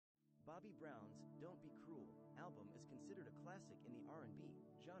Bobby Brown's Don't Be Cruel album is considered a classic in the R&B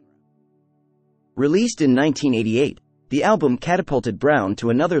genre. Released in 1988, the album catapulted Brown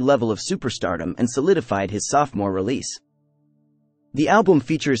to another level of superstardom and solidified his sophomore release. The album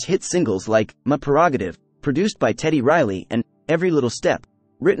features hit singles like My Prerogative, produced by Teddy Riley, and Every Little Step,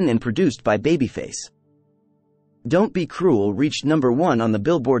 written and produced by Babyface. Don't Be Cruel reached number 1 on the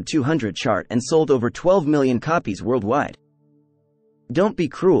Billboard 200 chart and sold over 12 million copies worldwide. Don't Be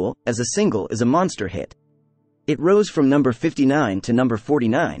Cruel, as a single, is a monster hit. It rose from number 59 to number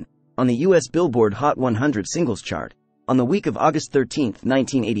 49 on the US Billboard Hot 100 singles chart on the week of August 13,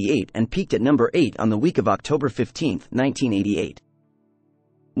 1988, and peaked at number 8 on the week of October 15, 1988.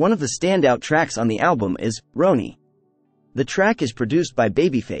 One of the standout tracks on the album is Roni. The track is produced by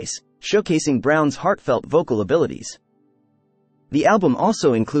Babyface, showcasing Brown's heartfelt vocal abilities. The album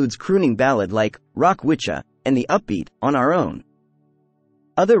also includes crooning ballad like Rock Witcha and the upbeat On Our Own.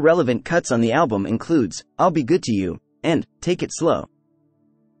 Other relevant cuts on the album includes I'll Be Good to You and Take It Slow.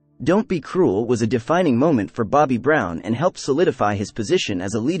 Don't Be Cruel was a defining moment for Bobby Brown and helped solidify his position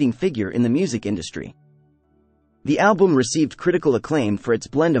as a leading figure in the music industry. The album received critical acclaim for its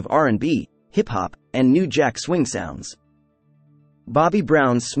blend of R&B, hip-hop, and new jack swing sounds. Bobby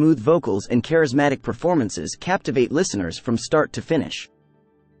Brown's smooth vocals and charismatic performances captivate listeners from start to finish.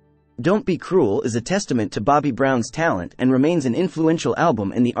 Don't Be Cruel is a testament to Bobby Brown's talent and remains an influential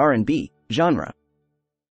album in the R&B genre.